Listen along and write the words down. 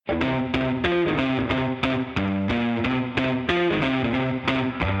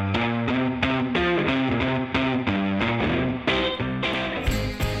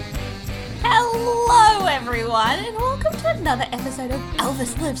episode of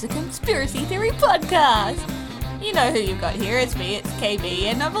Elvis Lives, a Conspiracy Theory podcast. You know who you've got here. It's me, it's KB,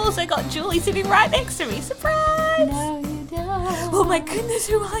 and I've also got Julie sitting right next to me. Surprise! No, you don't. Oh my goodness,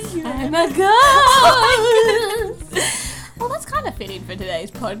 who are you? I'm a ghost. Oh my goodness. Well, that's kind of fitting for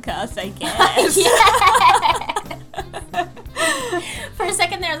today's podcast, I guess. Yeah. For a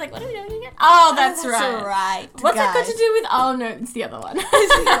second there, I was like, what are we doing again? Oh, that's right. What's that got to do with... Oh, no, it's the other one.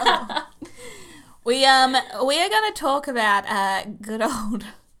 We are going to talk about good old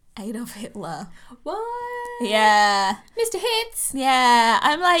Adolf Hitler. What? Yeah. Mr. Hits. Yeah.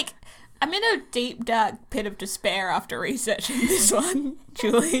 I'm in a deep, dark pit of despair after researching this one,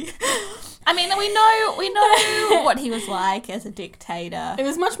 Julie. I mean, we know what he was like as a dictator. It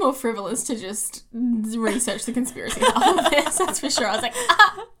was much more frivolous to just research the conspiracy half of this, that's for sure. I was like,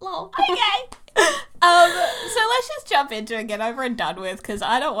 lol. Okay. So let's just jump into it, get over and done with, because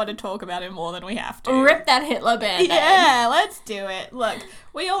I don't want to talk about him more than we have to. Rip that Hitler band-aid. Yeah, let's do it. Look,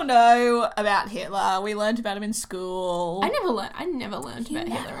 we all know about Hitler. We learned about him in school. I never learned about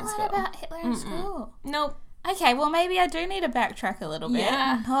Hitler in school. About Hitler in school? Nope. Okay, well, maybe I do need to backtrack a little bit.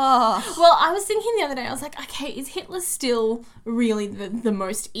 Yeah. Oh. Well, I was thinking the other day, I was like, okay, is Hitler still really the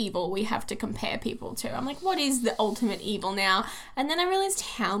most evil we have to compare people to? I'm like, what is the ultimate evil now? And then I realised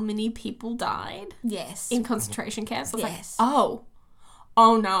how many people died Yes. in concentration camps. I was Yes. like,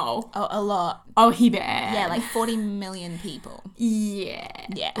 oh no. Oh, a lot. Oh, he bad. Yeah, like 40 million people. Yeah.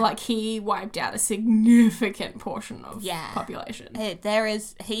 Yeah. Like, he wiped out a significant portion of population.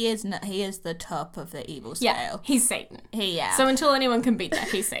 He is the top of the evil scale. Yeah, he's Satan. Yeah. So until anyone can beat that,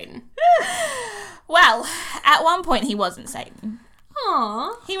 he's Satan. Well, at one point he wasn't Satan.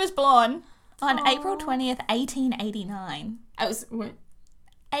 Aww. He was born on April 20th, 1889. I was... What?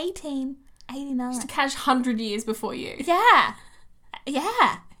 1889. Just a cash 100 years before you. Yeah.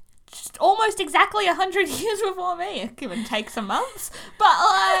 Yeah. Just almost exactly 100 years before me. Give and take some months. But,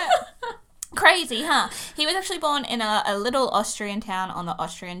 crazy, huh? He was actually born in a little Austrian town on the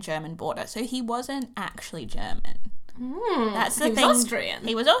Austrian-German border. So he wasn't actually German. That's the thing. He was Austrian.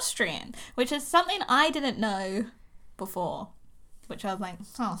 He was Austrian, which is something I didn't know before. Which I was like,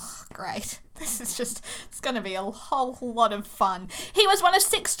 oh, great. It's going to be a whole lot of fun. He was one of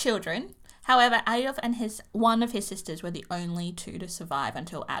 6 children. However, Adolf and one of his sisters were the only 2 to survive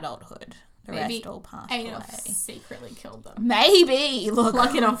until adulthood. The rest all passed Adolf away. secretly killed them. Maybe. Look,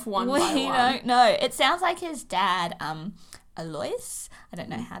 Plucking off one by one. We don't know. It sounds like his dad, Alois. I don't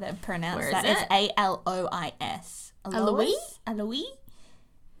know how to pronounce Where that. is It's it? Alois. Alois? Alois?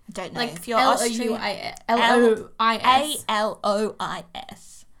 I don't know. Like If you're Austrian, L-O-I-S.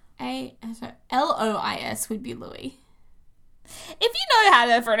 Alois. L-O-I-S would be Louis. If you know how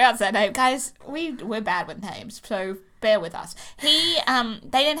to pronounce that name, guys, we're bad with names, so bear with us. They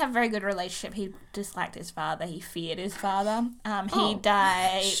didn't have a very good relationship. He disliked his father. He feared his father. He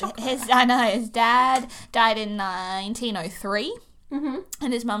died. His dad died in 1903.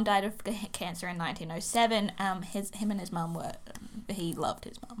 And his mum died of cancer in 1907. Him and his mum he loved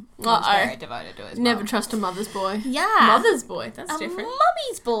his mum. He was very devoted to his mum. Never trust a mother's boy. Yeah. Mother's boy, that's different.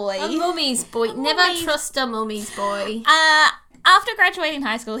 Mummy's boy. A mummy's boy. Never trust a mummy's boy. After graduating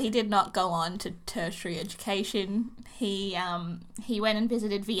high school, he did not go on to tertiary education. He went and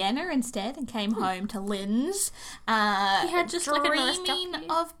visited Vienna instead and came home to Linz. He had just like a nice dreaming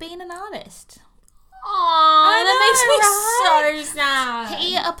of being an artist. Aww, that makes me so sad.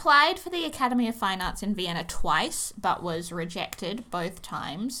 He applied for the Academy of Fine Arts in Vienna twice, but was rejected both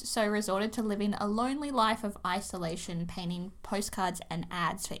times, so resorted to living a lonely life of isolation, painting postcards and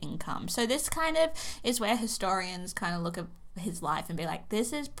ads for income. So this kind of is where historians kind of look at his life and be like,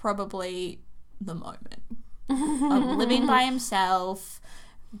 this is probably the moment of living by himself,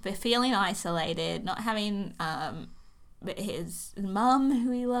 feeling isolated, not having his mum,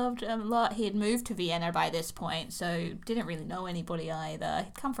 who he loved a lot. He had moved to Vienna by this point, so didn't really know anybody either.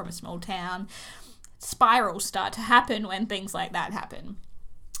 He'd come from a small town. Spirals start to happen when things like that happen.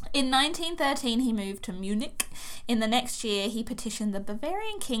 In 1913, he moved to Munich. In the next year, he petitioned the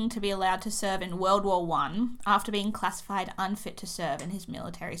Bavarian king to be allowed to serve in World War I after being classified unfit to serve in his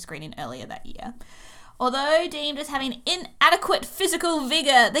military screening earlier that year. Although deemed as having inadequate physical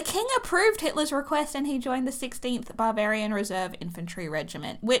vigour, the king approved Hitler's request and he joined the 16th Bavarian Reserve Infantry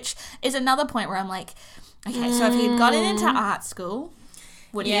Regiment, which is another point where I'm like, okay, so if he'd gotten into art school,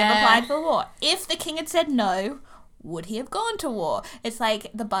 would he have applied for war? If the king had said no, would he have gone to war? It's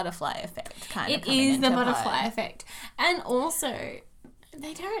like the butterfly effect kind of coming into It is the butterfly play. effect. And also,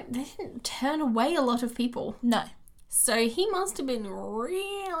 they didn't turn away a lot of people. No. So he must have been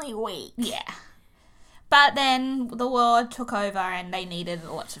really weak. Yeah. But then the war took over and they needed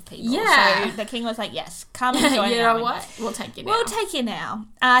lots of people. Yeah. So the king was like, yes, come and join You the know army. what? We'll take you now. We'll take you now.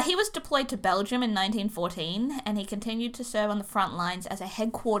 He was deployed to Belgium in 1914 and he continued to serve on the front lines as a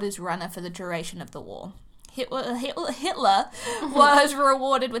headquarters runner for the duration of the war. Hitler was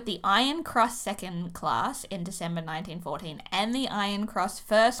rewarded with the Iron Cross Second Class in December 1914 and the Iron Cross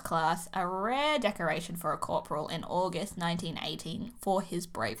First Class, a rare decoration for a corporal, in August 1918 for his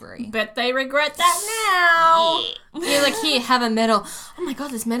bravery. Bet they regret that now. You're like, here, have a medal. Oh my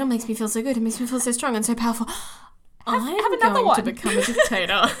god, this medal makes me feel so good. It makes me feel so strong and so powerful. I'm another going one. to become a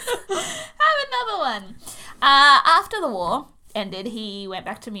dictator. Have another one. After the war ended, he went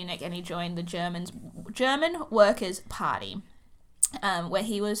back to Munich and he joined the German Workers' Party, where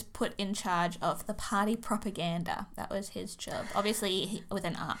he was put in charge of the party propaganda. That was his job. Obviously, with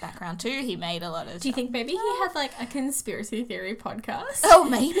an art background too, he made a lot of Do you think maybe he had like a conspiracy theory podcast? Oh,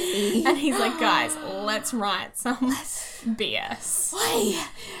 maybe. And he's like, guys, let's write some BS. Why?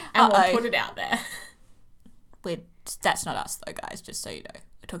 And we'll put it out there. That's not us though, guys, just so you know.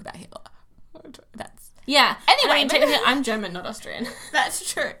 We're talking about Hitler. That's... Yeah. Anyway, I mean, technically, I'm German, not Austrian.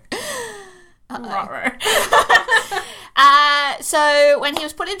 That's true. Ruh-roh. So when he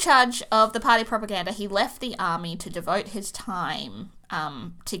was put in charge of the party propaganda, he left the army to devote his time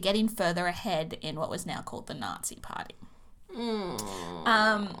to getting further ahead in what was now called the Nazi Party.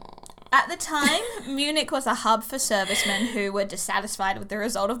 At the time, Munich was a hub for servicemen who were dissatisfied with the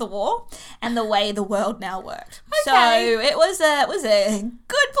result of the war and the way the world now worked. So it was a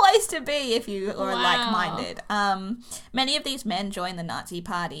good place to be if you were like-minded. Many of these men joined the Nazi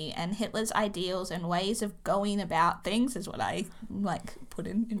Party, and Hitler's ideals and ways of going about things is what I put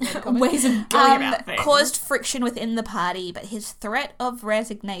in Ways of going about things. Caused friction within the party, but his threat of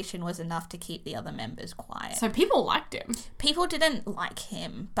resignation was enough to keep the other members quiet. So people liked him. People didn't like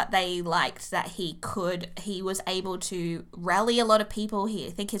him, but they liked that he was able to rally a lot of people.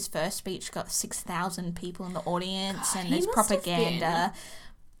 I think his first speech got 6,000 people in the audience, and his propaganda.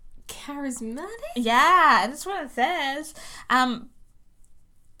 Charismatic? Yeah, that's what it says.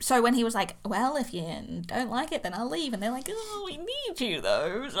 So when he was like, well, if you don't like it, then I'll leave. And they're like, oh, we need you,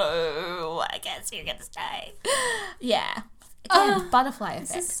 though, so I guess you're going to stay. Yeah. Again, butterfly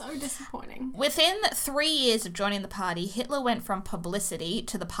effect. This is so disappointing. Within 3 years of joining the party, Hitler went from publicity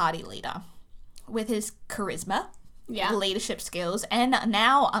to the party leader. With his charisma, leadership skills, and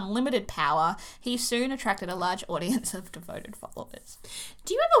now unlimited power, he soon attracted a large audience of devoted followers.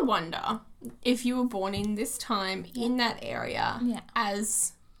 Do you ever wonder if you were born in this time in that area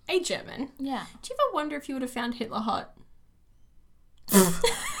as a German? Yeah. Do you ever wonder if you would have found Hitler hot?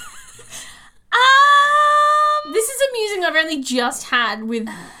 This is amusing. I've only just had with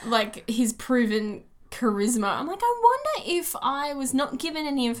like his proven charisma. I'm like, I wonder if I was not given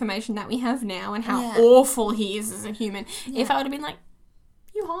any information that we have now and how awful he is as a human, if I would have been like,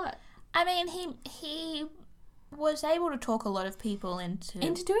 you hot. I mean, he was able to talk a lot of people into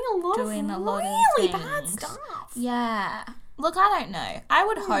doing a lot of really bad stuff. Yeah. Look, I don't know. I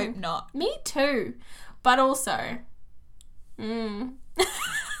would hope not. Me too. But also, moving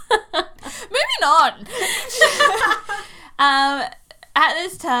on. At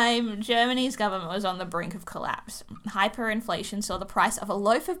this time, Germany's government was on the brink of collapse. Hyperinflation saw the price of a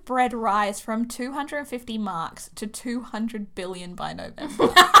loaf of bread rise from 250 marks to 200 billion by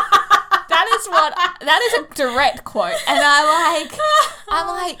November. That is a direct quote. And I'm like,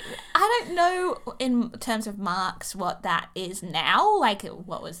 I don't know in terms of marks what that is now, like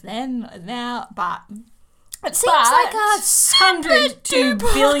what was then, now, but it seems like 102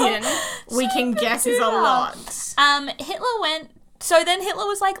 billion we can guess is a lot. So then Hitler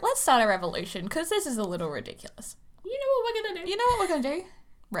was like, let's start a revolution because this is a little ridiculous. You know what we're going to do? You know what we're going to do?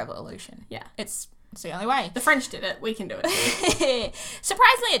 Revolution. Yeah. It's the only way. The French did it. We can do it.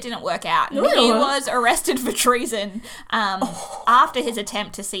 Surprisingly, it didn't work out. He was arrested for treason after his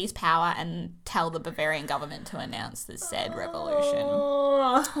attempt to seize power and tell the Bavarian government to announce the said revolution.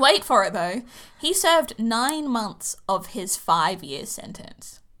 Wait for it, though. He served 9 months of his 5-year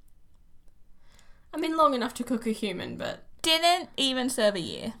sentence. I mean, long enough to cook a human, but... Didn't even serve a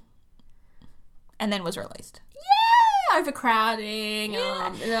year. And then was released. Yeah! Overcrowding. It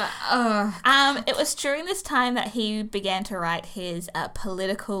was during this time that he began to write his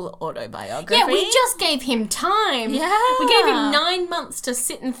political autobiography. Yeah, we just gave him time. Yeah. We gave him 9 months to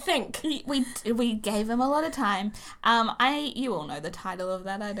sit and think. We gave him a lot of time. You all know the title of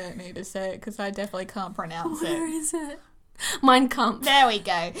that. I don't need to say it because I definitely can't pronounce it. Where is it? Mein Kampf. There we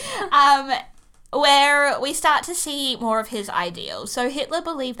go. Where we start to see more of his ideals. So Hitler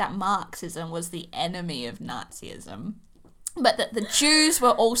believed that Marxism was the enemy of Nazism. but that the Jews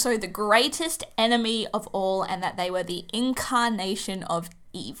were also the greatest enemy of all and that they were the incarnation of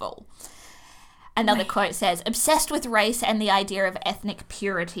evil. Another quote says, obsessed with race and the idea of ethnic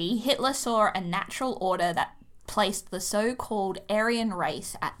purity, Hitler saw a natural order that placed the so-called Aryan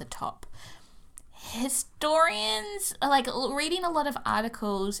race at the top. Historians, like reading a lot of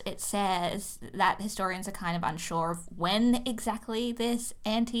articles, it says that historians are kind of unsure of when exactly this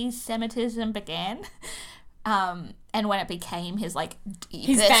anti-Semitism began. And when it became his like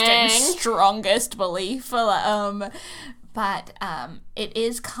deepest and strongest belief, but it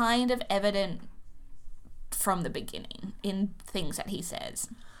is kind of evident from the beginning in things that he says.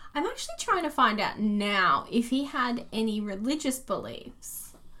 I'm actually trying to find out now if he had any religious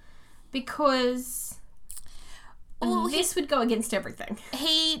beliefs, because this would go against everything.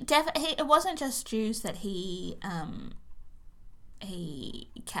 It wasn't just Jews that he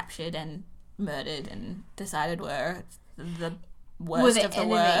captured and murdered and decided were the worst of the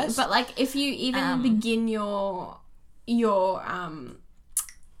worst. But like, if you even begin your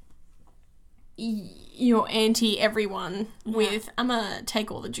anti everyone with I'm gonna take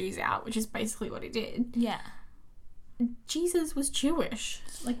all the Jews out, which is basically what he did. Yeah. Jesus was Jewish.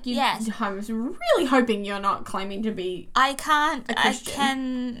 Like, yes. I was really hoping you're not claiming to be. I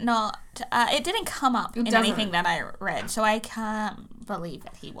cannot. It didn't come up in anything that I read, so I can't believe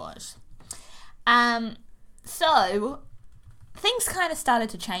that he was. So things kind of started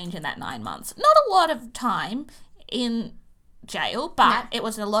to change in that 9 months. Not a lot of time in jail, but it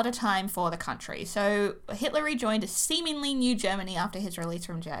was a lot of time for the country. So Hitler rejoined a seemingly new Germany after his release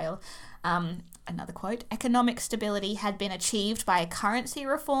from jail. Another quote, economic stability had been achieved by currency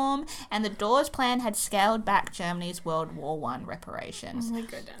reform, and the Dawes Plan had scaled back Germany's World War I reparations. Oh my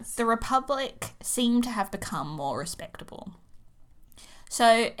goodness. The Republic seemed to have become more respectable.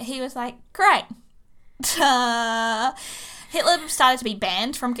 So he was like, great. Hitler started to be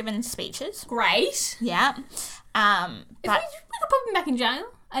banned from giving speeches. Great. Yeah. But we could put him back in jail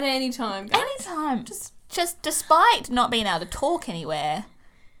at any time, guys. Anytime. Just despite not being able to talk anywhere,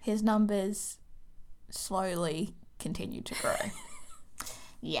 his numbers slowly continued to grow.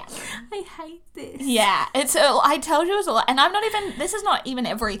 Yeah. I hate this. Yeah. I told you it was a lot. And I'm not even, this is not even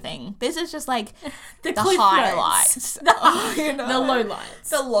everything. This is just like the highlights. The lowlights.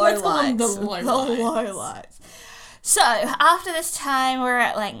 The lowlights. So, after this time, we're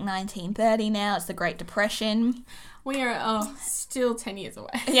at like 1930 now. It's the Great Depression. We are still 10 years away.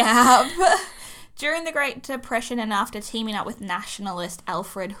 Yeah. During the Great Depression and after teaming up with nationalist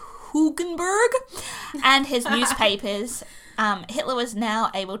Alfred Hugenberg and his newspapers, Hitler was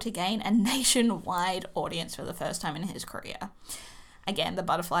now able to gain a nationwide audience for the first time in his career. Again, the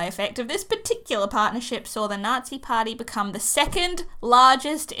butterfly effect of this particular partnership saw the Nazi Party become the second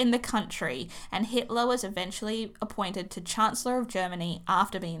largest in the country, and Hitler was eventually appointed to Chancellor of Germany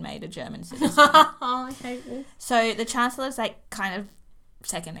after being made a German citizen. Oh, I hate this. So the Chancellor is like kind of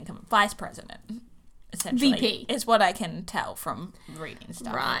second in command, Vice President, essentially. VP. Is what I can tell from reading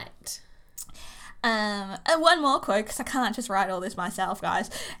stuff. Right. And one more quote, because I can't just write all this myself, guys.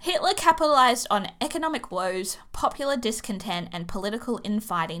 Hitler capitalized on economic woes, popular discontent, and political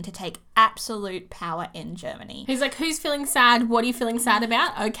infighting to take absolute power in Germany. He's like, who's feeling sad? What are you feeling sad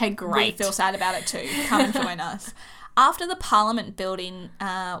about? Okay, great. We feel sad about it too. Come and join us. After the Parliament building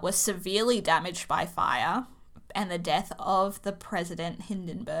was severely damaged by fire and the death of the President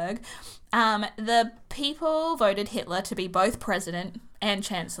Hindenburg, the people voted Hitler to be both President and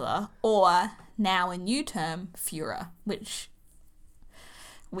Chancellor, or now a new term, Führer, which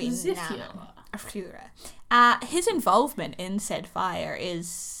we now Führer. His involvement in said fire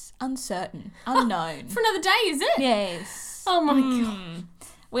is uncertain, unknown. For another day, is it? Yes. Oh my god.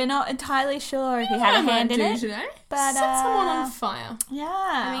 We're not entirely sure if he had a hand in it. Today. But set someone on fire. Yeah.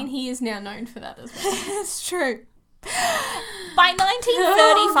 I mean, he is now known for that as well. It's true. By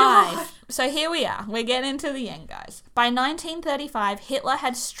 1935, so here we are. We're getting to the end, guys. By 1935, Hitler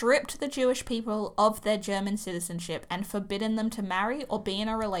had stripped the Jewish people of their German citizenship and forbidden them to marry or be in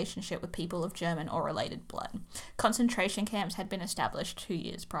a relationship with people of German or related blood. Concentration camps had been established 2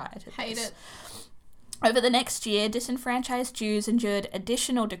 years prior to this. Hate it. Over the next year, disenfranchised Jews endured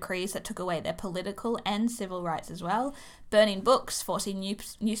additional decrees that took away their political and civil rights as well, burning books, forcing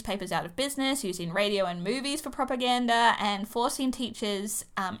newspapers out of business, using radio and movies for propaganda, and forcing teachers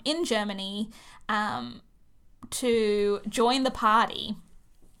in Germany to join the party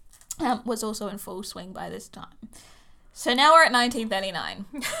was also in full swing by this time. So now we're at 1939.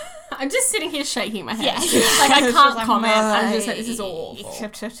 I'm just sitting here shaking my head. Yeah. Like, I can't comment. I'm just like, this is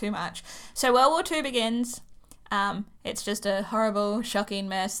awful. Too much. So World War II begins. It's just a horrible, shocking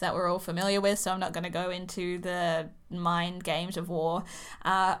mess that we're all familiar with, so I'm not going to go into the mind games of war.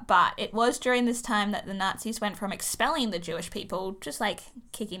 But it was during this time that the Nazis went from expelling the Jewish people, just like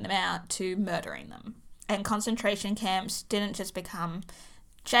kicking them out, to murdering them. And concentration camps didn't just become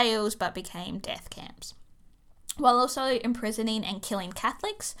jails, but became death camps. While also imprisoning and killing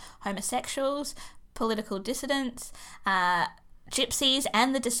Catholics, homosexuals, political dissidents, gypsies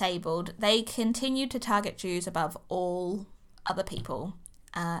and the disabled, they continued to target Jews above all other people.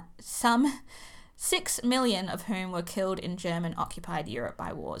 Some 6 million of whom were killed in German-occupied Europe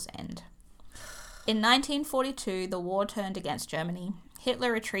by war's end. In 1942, the war turned against Germany.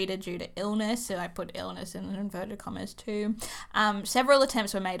 Hitler retreated due to illness, so I put illness in inverted commas too. Several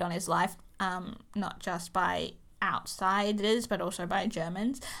attempts were made on his life, not just by outsiders, but also by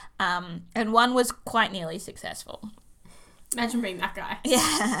Germans. And one was quite nearly successful. Imagine being that guy.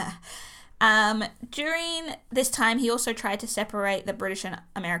 Yeah. During this time, he also tried to separate the British and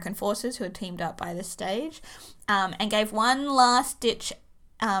American forces who had teamed up by this stage, and gave one last-ditch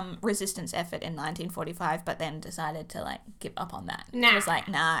resistance effort in 1945, but then decided to give up on that. It was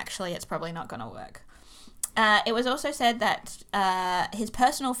actually it's probably not going to work. It was also said that his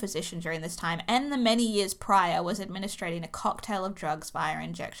personal physician during this time and the many years prior was administering a cocktail of drugs via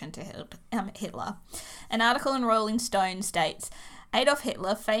injection to Hitler. An article in Rolling Stone states, Adolf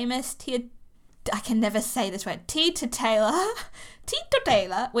Hitler, famous I can never say this word, teetotaler,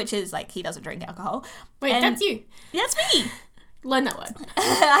 which is he doesn't drink alcohol. Wait, that's you. That's me. Learn that word.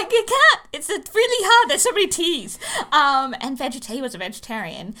 I can't. It's really hard. There's so many T's. And he was a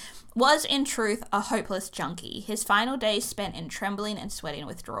vegetarian. Was in truth a hopeless junkie. His final days spent in trembling and sweating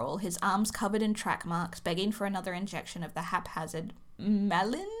withdrawal, his arms covered in track marks, begging for another injection of the haphazard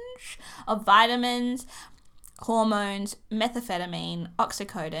melange of vitamins, hormones, methamphetamine,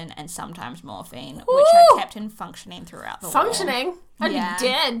 oxycodone, and sometimes morphine, which had kept him functioning throughout the war. Functioning? I'd be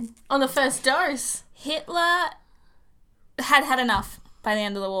dead on the first dose. Hitler had enough by the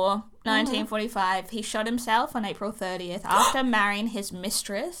end of the war. 1945, he shot himself on April 30th after marrying his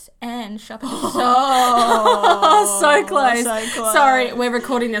mistress and shopping. So close. Sorry, we're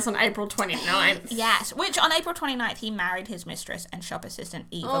recording this on April 29th. Yes, which on April 29th, he married his mistress and shop assistant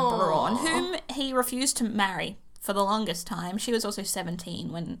Eva Braun, whom he refused to marry for the longest time. She was also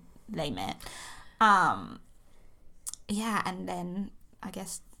 17 when they met. And then I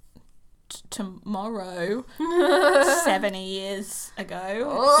guess tomorrow 70 years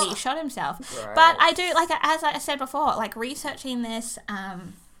ago he shot himself. Gross. But I do as I said before, researching this, I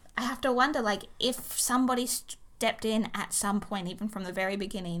have to wonder if somebody stepped in at some point, even from the very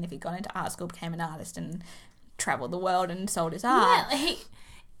beginning, if he got into art school, became an artist and traveled the world and sold his art.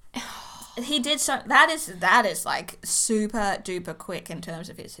 He did so. That is super duper quick in terms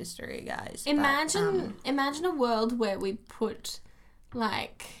of his history, guys. Imagine a world where we put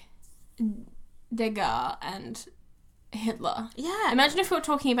Degas and Hitler. Yeah. Imagine if we were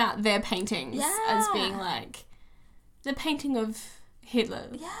talking about their paintings as being the painting of Hitler.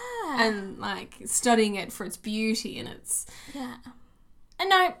 Yeah. And studying it for its beauty and its... Yeah. And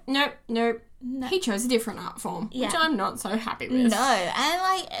no. He chose a different art form, which I'm not so happy with. No.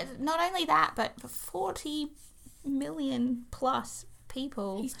 And not only that, but 40 million plus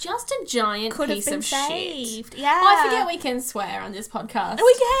people. He's just a giant piece of saved. Shit. Yeah. Oh, I forget we can swear on this podcast.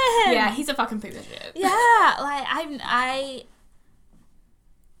 We can. Yeah, he's a fucking piece of shit. Yeah,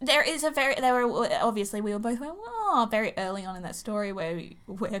 obviously we were both very early on in that story where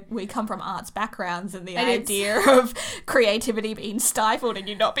we come from arts backgrounds, and the idea of creativity being stifled and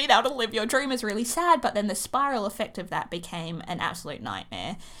you not being able to live your dream is really sad, but then the spiral effect of that became an absolute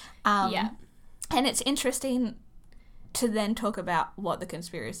nightmare. And it's interesting to then talk about what the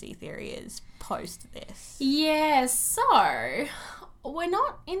conspiracy theory is post this. Yeah, so we're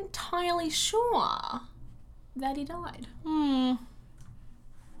not entirely sure that he died.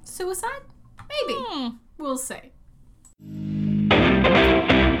 Suicide? Maybe. We'll see.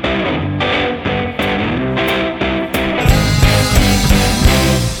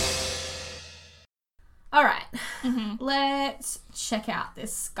 All right. Let's check out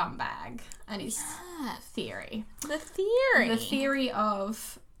this scumbag and his theory. The theory. The theory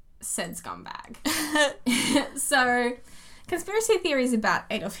of said scumbag. So, conspiracy theories about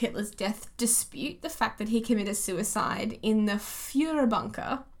Adolf Hitler's death dispute the fact that he committed suicide in the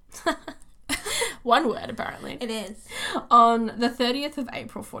Führerbunker. One word, apparently. It is. On the 30th of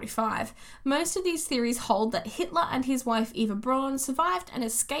April 45. Most of these theories hold that Hitler and his wife Eva Braun survived and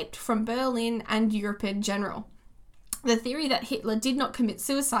escaped from Berlin and Europe in general. The theory that Hitler did not commit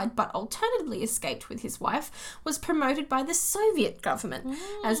suicide but alternatively escaped with his wife was promoted by the Soviet government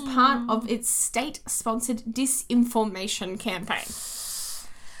as part of its state-sponsored disinformation campaign.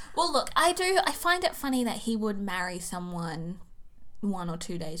 Well, look, I find it funny that he would marry someone 1 or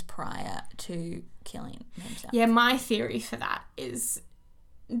 2 days prior to killing himself. Yeah, my theory for that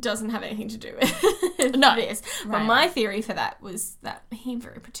doesn't have anything to do with this. But my theory for that was that he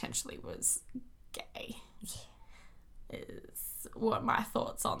very potentially was gay. Yeah. Is what my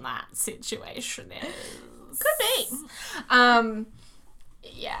thoughts on that situation is. Could be.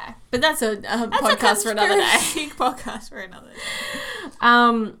 Yeah, but that's a podcast for another day. Podcast for another day.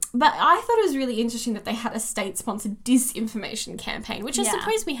 But I thought it was really interesting that they had a state-sponsored disinformation campaign, which I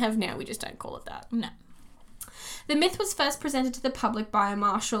suppose we have now. We just don't call it that. No. The myth was first presented to the public by a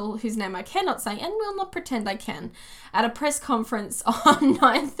marshal whose name I cannot say and will not pretend I can, at a press conference on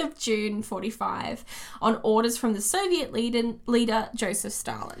 9th of June 1945 on orders from the Soviet leader Joseph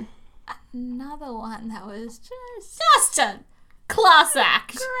Stalin. Another one that was just a class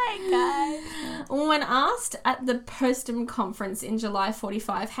act. Great guy. When asked at the Potsdam conference in July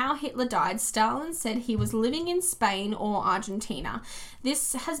 1945 how Hitler died, Stalin said he was living in Spain or Argentina.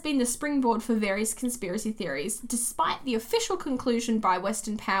 This has been the springboard for various conspiracy theories, despite the official conclusion by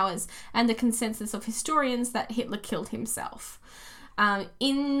Western powers and the consensus of historians that Hitler killed himself.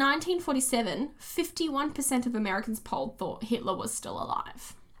 In 1947, 51% of Americans polled thought Hitler was still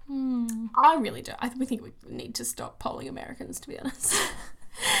alive. I really do. We think we need to stop polling Americans, to be honest.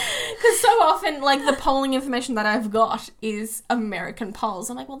 Because so often, like, the polling information that I've got is American polls.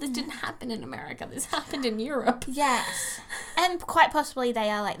 I'm like, well, this didn't happen in America. This happened in Europe. Yes. And quite possibly they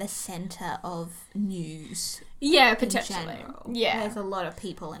are, like, the centre of news. Yeah, potentially. Yeah. There's a lot of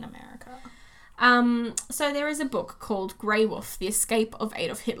people in America. So there is a book called Grey Wolf, The Escape of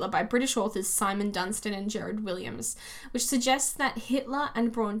Adolf Hitler by British authors Simon Dunstan and Gerard Williams, which suggests that Hitler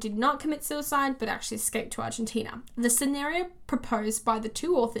and Braun did not commit suicide but actually escaped to Argentina. The scenario proposed by the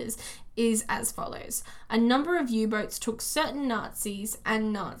two authors is as follows. A number of U-boats took certain Nazis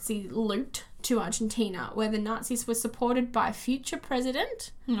and Nazi loot to Argentina, where the Nazis were supported by future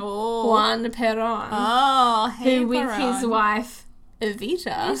president Juan Perón, who with his wife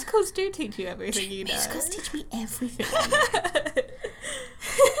Evita. Musicals do teach you everything you know. Musicals teach me everything.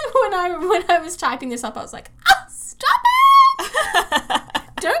 When I was typing this up, I was like, stop it!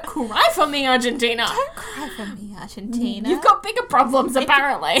 Don't cry for me, Argentina. Don't cry for me, Argentina. You've got bigger problems,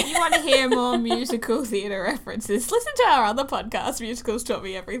 apparently. You want to hear more musical theatre references? Listen to our other podcast, Musicals Taught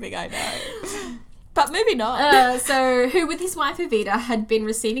Me Everything I Know. But maybe not. So, who with his wife Evita had been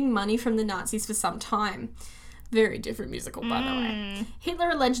receiving money from the Nazis for some time. Very different musical, by the way.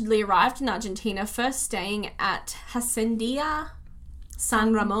 Hitler allegedly arrived in Argentina, first staying at Hacienda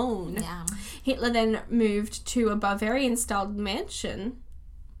San Ramon. Yeah. Hitler then moved to a Bavarian-styled mansion.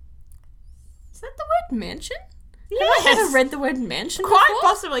 Is that the word mansion? Yes. Have I ever read the word mansion Quite before?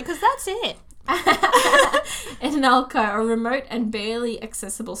 possibly, because that's it. In Alco, a remote and barely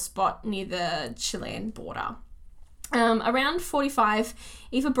accessible spot near the Chilean border. Around 1945,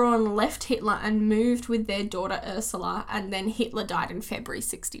 Eva Braun left Hitler and moved with their daughter Ursula, and then Hitler died in February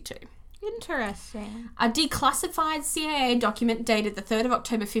 1962. Interesting. A declassified CIA document dated the 3rd of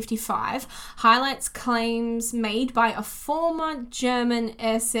October 1955 highlights claims made by a former German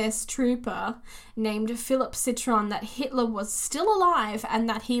SS trooper named Philip Citron that Hitler was still alive and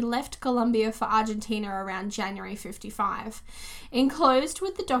that he left Colombia for Argentina around January 1955. Enclosed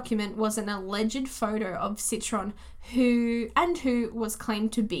with the document was an alleged photo of Citron who was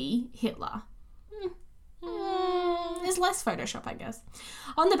claimed to be Hitler. There's less Photoshop, I guess.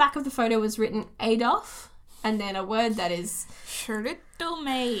 On the back of the photo was written Adolf, and then a word that is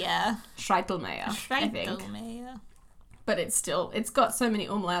Schreitelmeier. I think. But it's got so many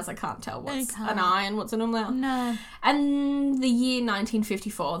umlauts I can't tell what's an I and what's an umlaut. No. And the year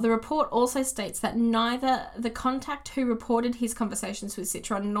 1954, the report also states that neither the contact who reported his conversations with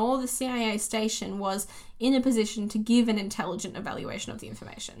Citron nor the CIA station was in a position to give an intelligent evaluation of the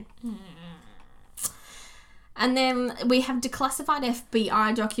information. And then we have declassified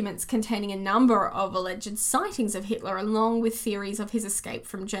FBI documents containing a number of alleged sightings of Hitler, along with theories of his escape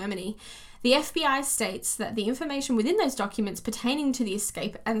from Germany. The FBI states that the information within those documents pertaining to the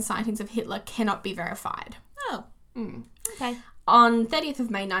escape and sightings of Hitler cannot be verified. Oh. Okay. On 30th of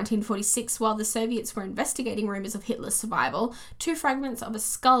May 1946, while the Soviets were investigating rumours of Hitler's survival, 2 fragments of a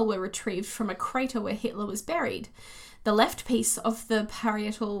skull were retrieved from a crater where Hitler was buried. The left piece of the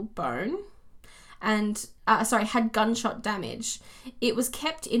parietal bone had gunshot damage. It was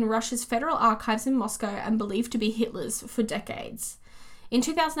kept in Russia's Federal Archives in Moscow and believed to be Hitler's for decades. In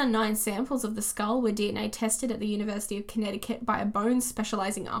 2009, samples of the skull were DNA tested at the University of Connecticut by a bone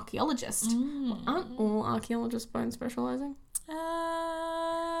specializing archaeologist. Well, aren't all archaeologists bone specializing?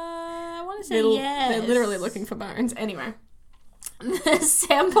 I want to say yes. They're literally looking for bones. Anyway, the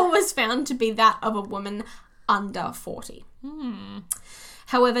sample was found to be that of a woman under 40.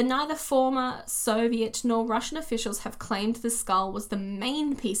 However, neither former Soviet nor Russian officials have claimed the skull was the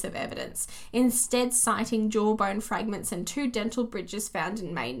main piece of evidence, instead citing jawbone fragments and 2 dental bridges found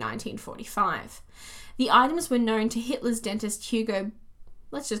in May 1945. The items were known to Hitler's dentist Hugo,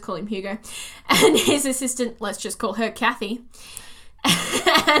 let's just call him Hugo, and his assistant, let's just call her Kathy,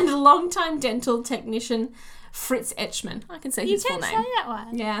 and longtime dental technician Fritz Etchman. I can say his full name. You can say that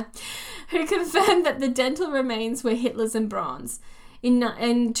one. Yeah. Who confirmed that the dental remains were Hitler's and Braun's.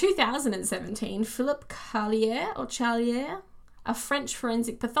 In 2017, Philippe Charlier, a French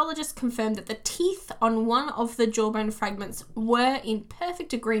forensic pathologist, confirmed that the teeth on one of the jawbone fragments were in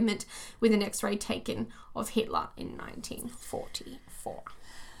perfect agreement with an X-ray taken of Hitler in 1944.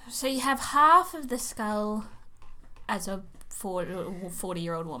 So you have half of the skull as a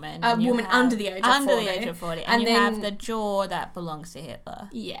 40-year-old woman. A woman under the age of 40. And you have the jaw that belongs to Hitler.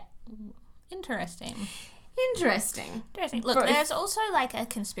 Yeah. Interesting. Look, there's also like a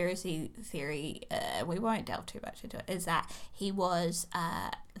conspiracy theory, we won't delve too much into it, is that he was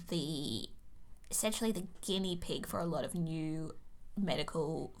essentially the guinea pig for a lot of new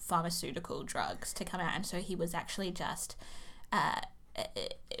medical pharmaceutical drugs to come out, and so he was actually just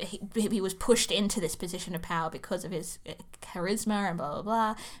he was pushed into this position of power because of his charisma and blah blah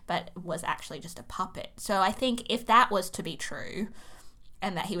blah, but was actually just a puppet. So I think if that was to be true,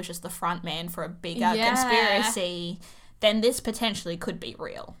 and that he was just the front man for a bigger conspiracy, then this potentially could be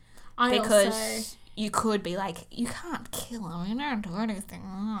real. Because you could be like, you can't kill him, you don't do anything.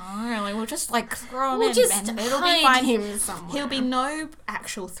 Really, we'll just like throw him in and it'll be fine. Him somewhere. He'll be no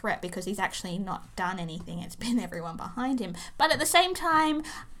actual threat because he's actually not done anything. It's been everyone behind him. But at the same time,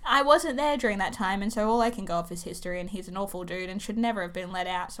 I wasn't there during that time, and so all I can go off is history, and he's an awful dude and should never have been let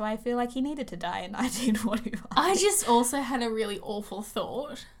out, so I feel like he needed to die in 1945. I just also had a really awful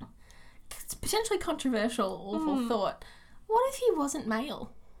thought. It's potentially controversial, awful thought. What if he wasn't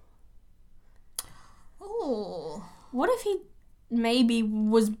male? Ooh. What if he maybe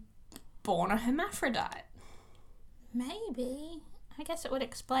was born a hermaphrodite? Maybe. I guess it would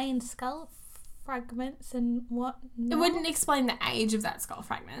explain skull fragments and what not. It wouldn't explain the age of that skull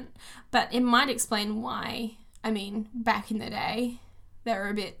fragment, but it might explain why. I mean, back in the day, they were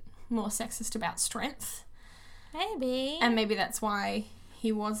a bit more sexist about strength. Maybe. And maybe that's why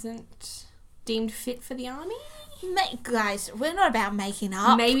he wasn't deemed fit for the army. Guys, we're not about making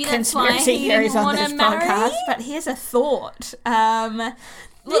up maybe that's conspiracy why he theories didn't on this podcast, but here's a thought. Look,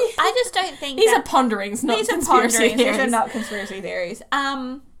 I just don't think these are ponderings, not conspiracy theories. These are not conspiracy theories.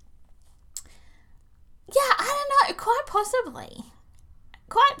 Yeah, I don't know. Quite possibly.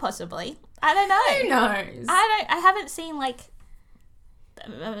 I don't know. Who knows? I haven't seen like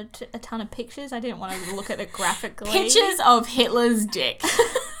a ton of pictures. I didn't want to look at it graphically. Pictures of Hitler's dick.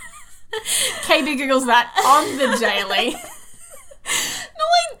 KB Googles that on the daily. No, I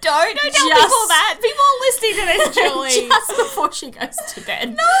don't. Don't tell people that. People are listening to this, Julie. Just before she goes to bed.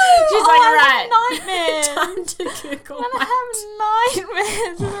 No. She's like, right. Nightmares. Time to Google I'm going to that. have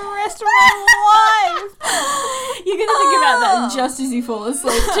nightmares for the rest of my life. You're going to think about that just as you fall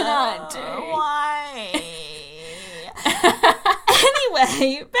asleep tonight, dude. Why?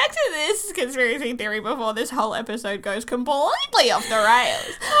 Anyway, back to this conspiracy theory before this whole episode goes completely off the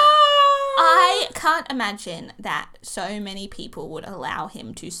rails. I can't imagine that so many people would allow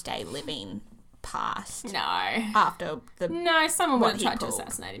him to stay living past No. after the... No, someone would what have he tried to pulled.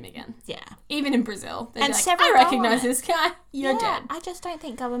 assassinate him again. Yeah. Even in Brazil. They'd And be like, several I recognise governments. this guy. You're dead. I just don't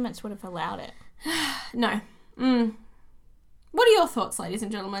think governments would have allowed it. No. What are your thoughts, ladies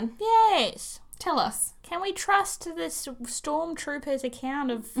and gentlemen? Yes. Tell us. Can we trust this stormtrooper's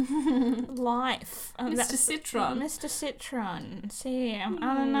account of life? Mr. Citron. Mr. Citron. See, I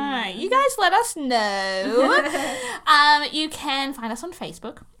don't know. You guys let us know. You can find us on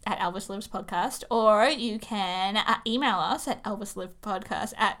Facebook at Elvis Lives Podcast, or you can email us at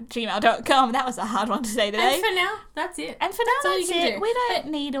elvislivepodcast@gmail.com. That was a hard one to say today. And for now, that's it. And for now, all that's you can it. do. We don't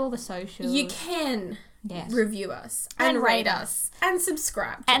need all the socials. You can review us and rate us and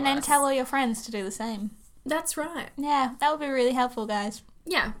subscribe to and then us. tell all your friends to do the same. That's right. Yeah, that would be really helpful, guys.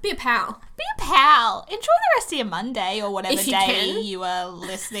 Yeah, be a pal. Be a pal. Enjoy the rest of your Monday or whatever If you day can. you are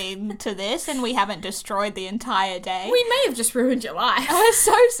listening to this, and we haven't destroyed the entire day. We may have just ruined your life. I'm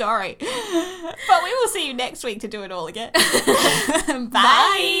so sorry. But we will see you next week to do it all again. Bye.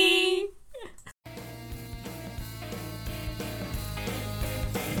 Bye.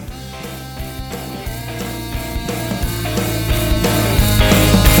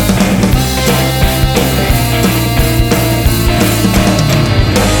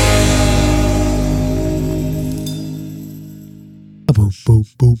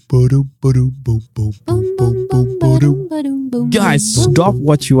 Guys, stop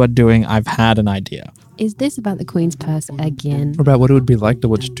what you are doing. I've had an idea. Is this about the Queen's purse again? About what it would be like to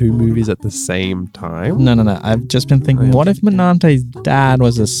watch 2 movies at the same time? No. I've just been thinking, what if Menante's dad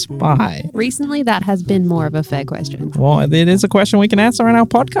was a spy? Recently, that has been more of a fair question. Well, it is a question we can answer in our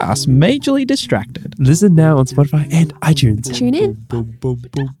podcast, Majorly Distracted. Listen now on Spotify and iTunes. Tune in.